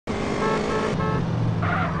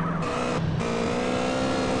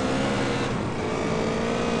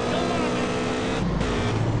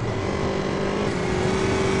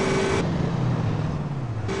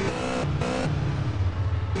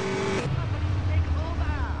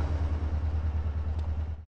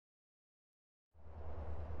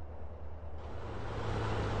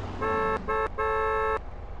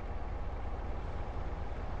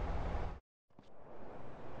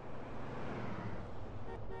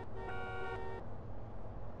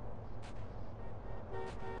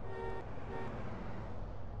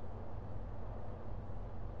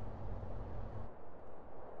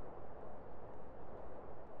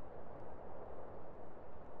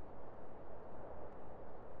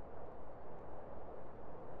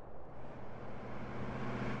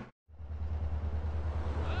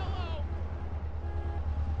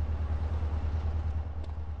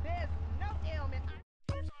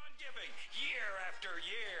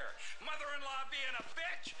Mother-in-law being a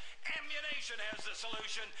bitch? Ammunition has the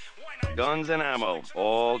solution. Why not? Guns and ammo,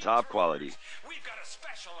 all top quality. We've got a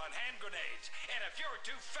special on hand grenades. And if you're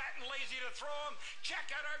too fat and lazy to throw them, check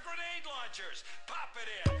out our grenade launchers. Pop it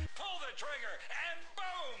in, pull the trigger, and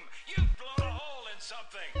boom! You've blown a hole in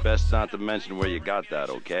something. Best not to mention where you got that,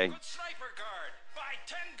 okay? Good sniper card. Buy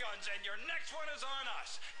 10 guns and your next one is on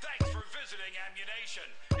us. Thanks for visiting Ammunition.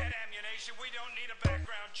 At Ammunition, we don't need a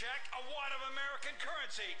background check, a wad of American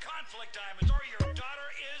currency, conflict diamonds, or your daughter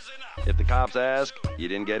is enough. If the cops ask,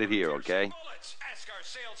 you didn't get it here, okay? Bullets. Ask our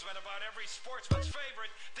salesman about every sportsman's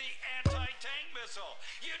favorite, the anti-tank missile.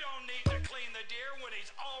 You don't need to clean the deer when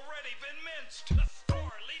he's already been minced. The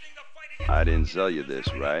store leading the fight against I didn't sell you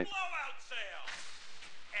this, right? blowout sale.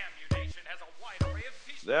 Ammunition has a wide array of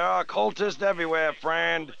pieces. There are cultists everywhere,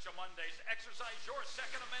 friend. Militia Mondays, exercise your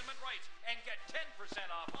Second Amendment rights and get 10%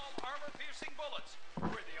 off all armor-piercing bullets.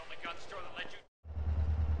 We're the only gun store that lets you...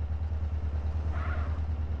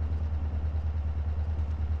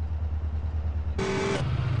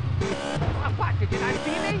 What? Did I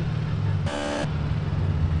see me?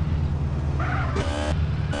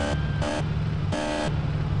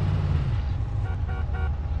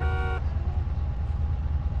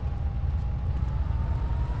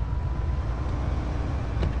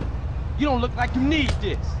 You don't look like you need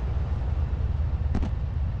this.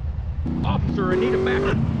 Officer, I need a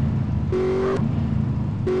backup.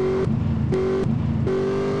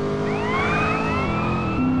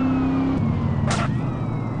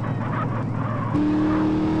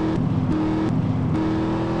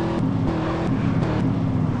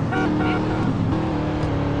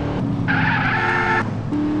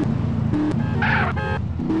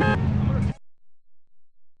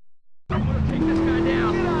 I'm gonna take this guy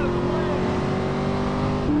down. Get out of the way.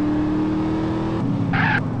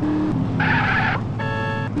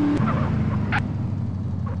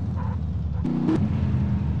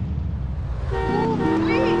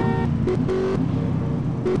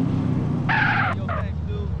 Yo, thanks,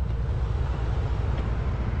 dude.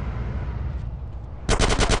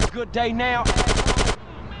 Good day now. Oh,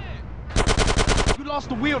 man. You lost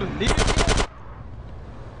the will to live yet?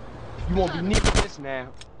 You won't be needing this now.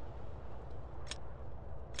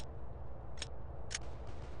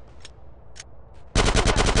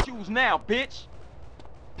 Choose now, bitch.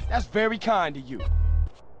 That's very kind of you.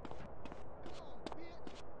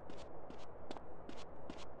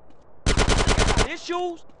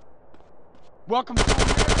 Issues? Welcome to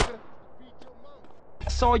America.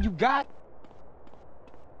 That's all you got?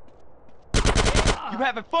 You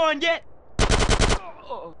having fun yet?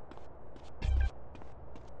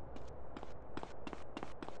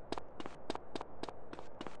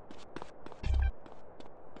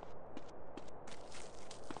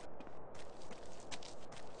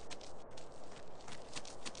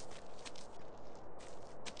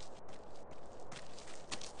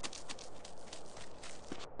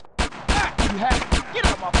 You have get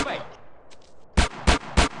out of my face.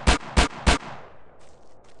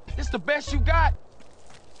 This the best you got?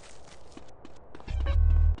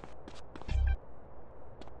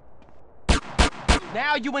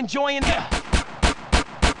 Now you enjoying that?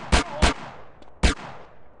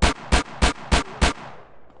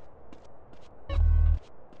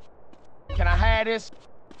 Can I have this?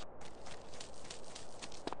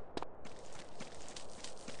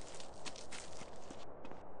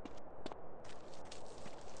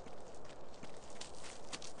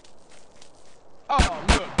 Oh,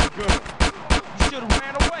 look, good. You should have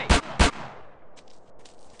ran away.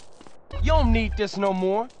 You don't need this no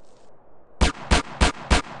more.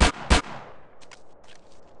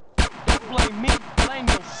 Don't blame me, blame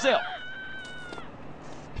yourself.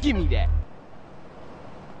 Give me that.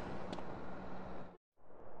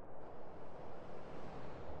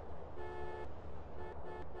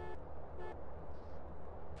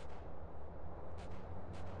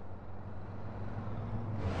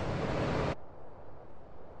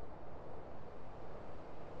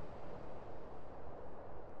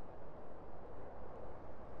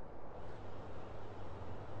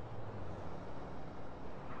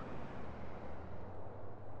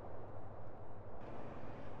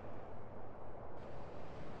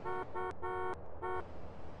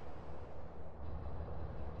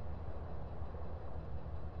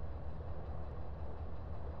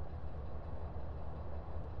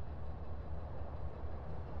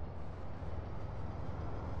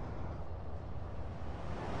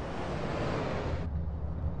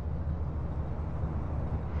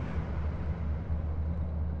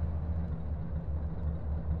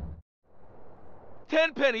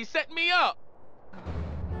 Tenpenny set me up.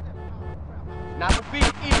 Not a big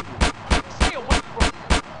idiot. Stay away from me.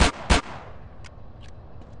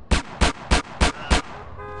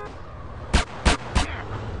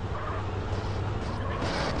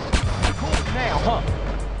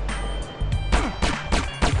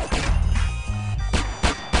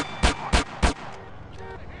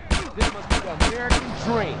 the American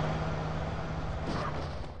dream.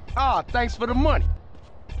 Ah, thanks for the money.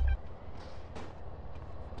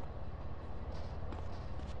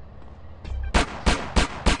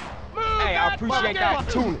 Hey, I appreciate the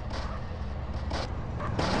opportunity.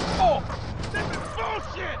 Oh, this is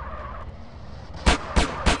bullshit!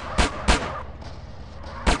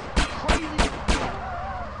 Crazy.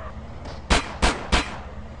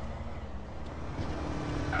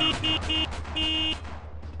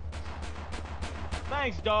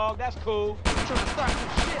 Thanks, dog. That's cool. I'm trying to start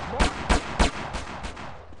some shit, boy.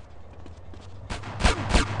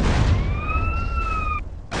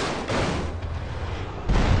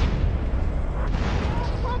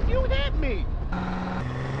 Fuck, you hit me.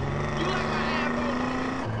 You like my asshole?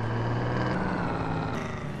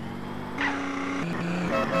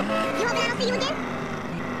 You hoping I don't see you again?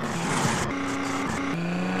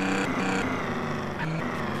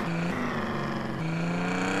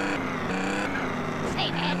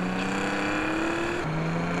 Hey, man.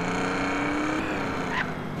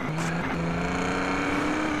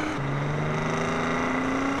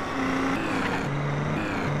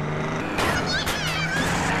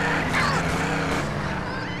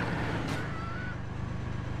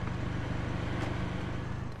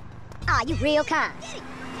 Aw, you real kind.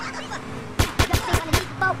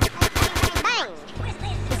 Bang!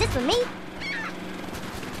 Is this for me?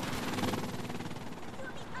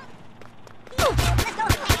 Let's go,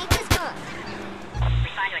 man. Let's go.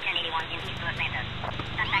 Respond to a 1081 in East Los Santos.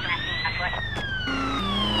 Contact last seen on foot.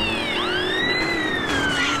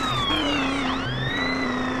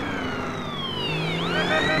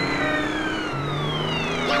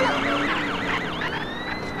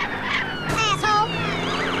 Asshole!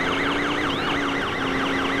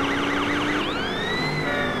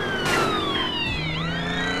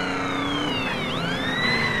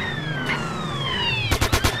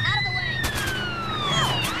 Out of the way!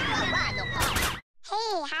 All right, no problem.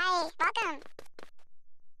 Hey, hi, welcome.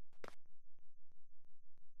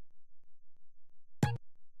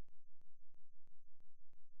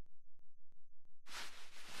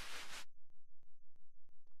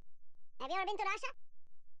 Have you ever been to Russia?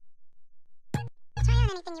 Try on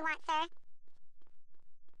anything you want, sir.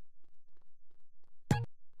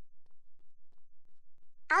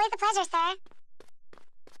 Always a pleasure, sir.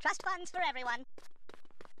 Trust funds for everyone.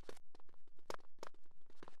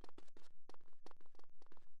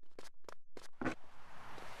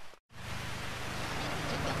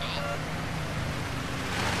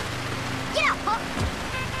 Get out, punk!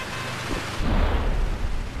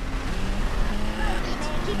 Hey, man,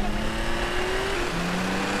 keep it real.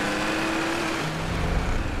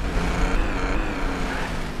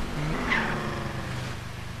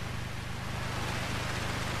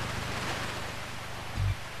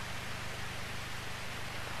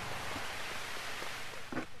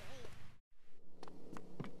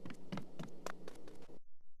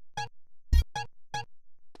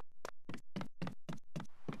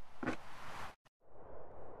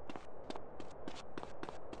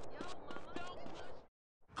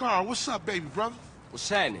 Carl, what's up, baby brother? What's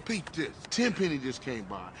happening? Peep this. Tenpenny just came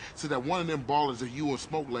by. Said that one of them ballers that you and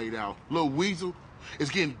Smoke laid out, Lil Weasel, is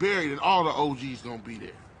getting buried and all the OGs gonna be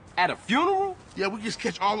there. At a funeral? Yeah, we just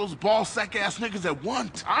catch all those ball sack ass niggas at one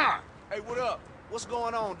time. Hey, what up? What's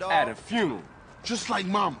going on, dog? At a funeral. Just like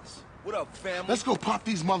mamas. What up, family? Let's go pop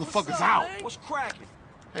these motherfuckers What's up, out. man? What's cracking?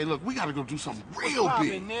 Hey, look, we gotta go do something real Poppin',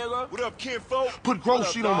 big. nigga? What up, kinfolk? Put Grove What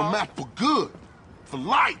up, Street on the dog? map for good. For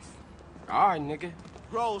life. All right, nigga.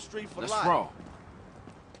 Grove Street for Let's life. roll.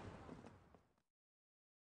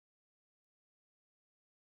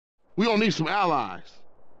 We gonna need some allies.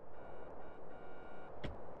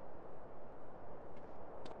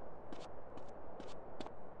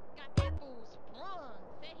 Got that fool sprung.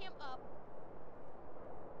 Set him up.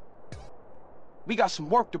 We got some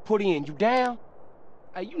work to put in. You down?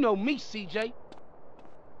 Hey, you know me, CJ.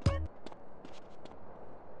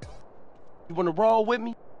 You wanna roll with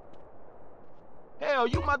me? Hell,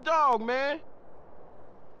 you my dog, man.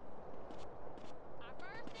 Our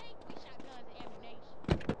first date, we shot guns and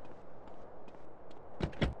ammunition.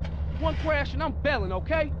 One crash and I'm bailing,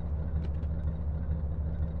 okay?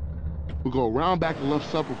 We'll go around back the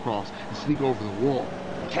left supper cross and sneak over the wall.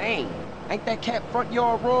 Kane, ain't that cat front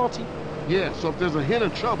yard royalty? Yeah, so if there's a hint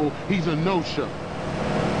of trouble, he's a no-show.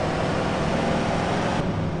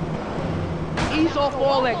 Ease off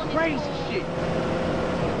all that crazy shit.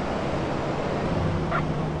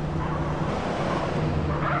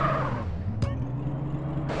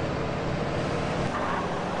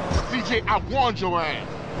 CJ, I warned your ass.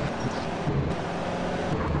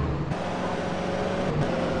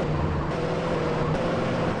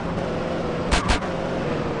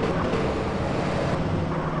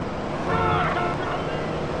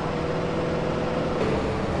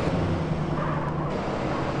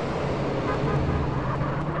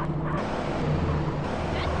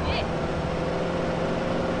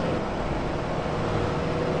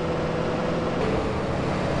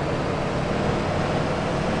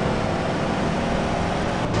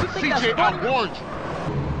 CJ, I warned you.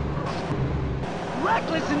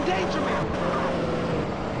 Reckless endangerment.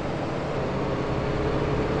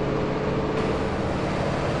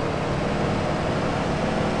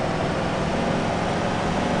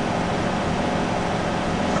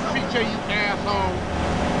 CJ, you asshole.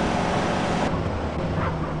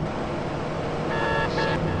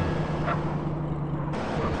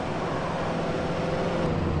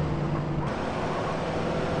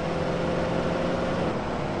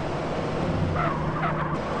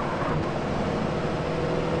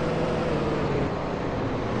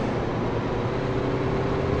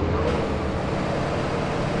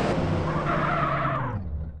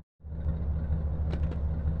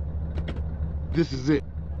 This is it.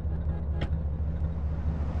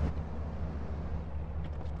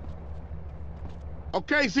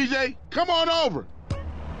 Okay, CJ, come on over.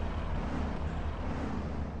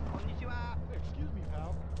 Excuse me,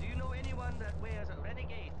 pal. Do you know anyone that wears a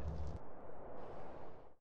renegade?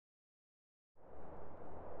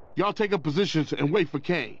 Y'all take up positions and wait for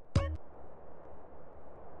Kane.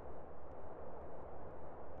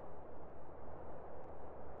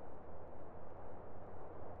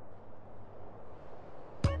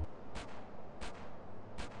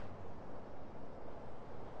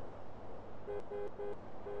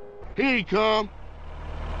 Here he come.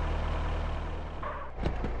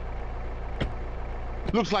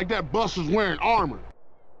 Looks like that buster's wearing armor.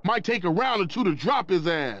 Might take a round or two to drop his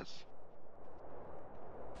ass.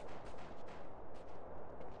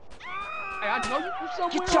 Hey, I know you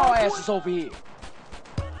somewhere. Get your asses over here.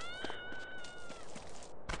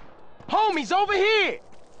 Homies, over here.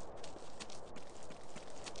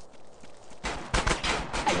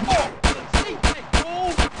 Hey, oh, see, hey,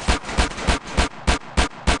 fool.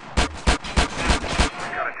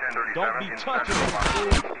 Don't be touching me,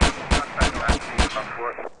 fool.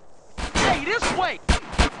 Hey, this way.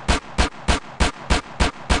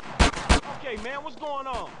 Okay, man, what's going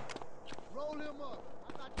on? Roll him up.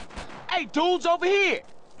 I got you. Hey, dudes, over here.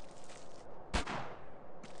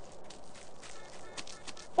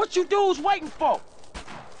 What you dudes waiting for?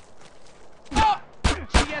 Oh!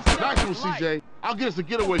 Nice one, CJ. I'll get us a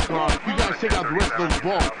getaway car. You guys take out the rest of those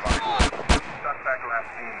balls.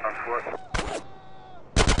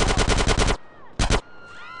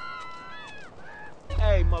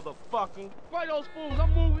 Hey, motherfucker. Fight those fools,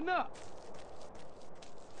 I'm moving up.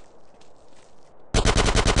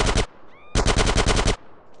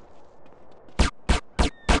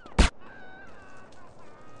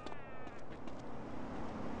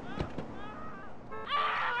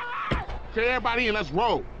 Okay, everybody in, let's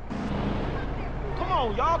roll. Come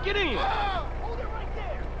on, y'all, get in. Hold it right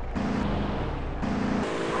there.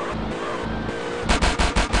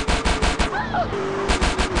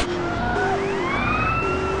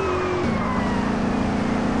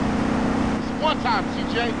 One time,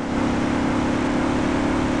 CJ.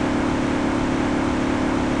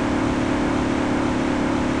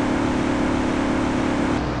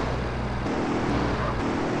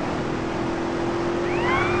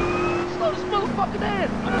 Slow this motherfucker down.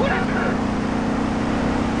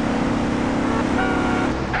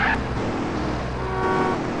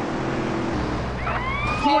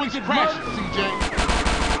 You want to get crashed, CJ.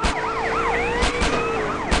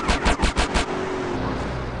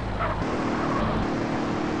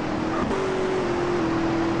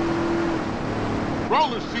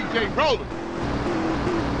 Rolling, CJ, rolling.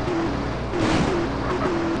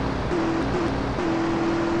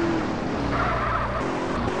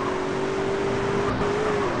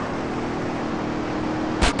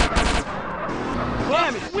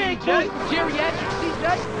 Damn it, We ain't CJ. close to geriatric, CJ.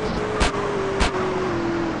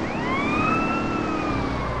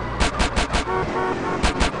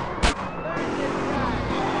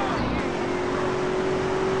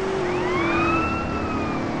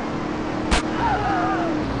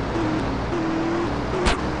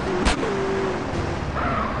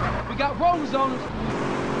 We got rollers on us.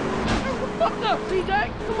 Fuck up, CJ.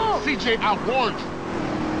 Come on. CJ, I warned you.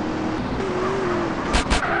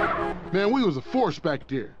 Man, we was a force back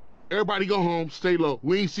there. Everybody go home, stay low.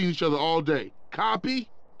 We ain't seen each other all day. Copy?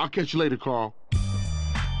 I'll catch you later, Carl. I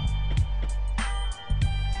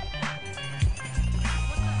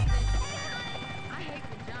hate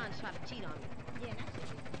when John try to cheat on me.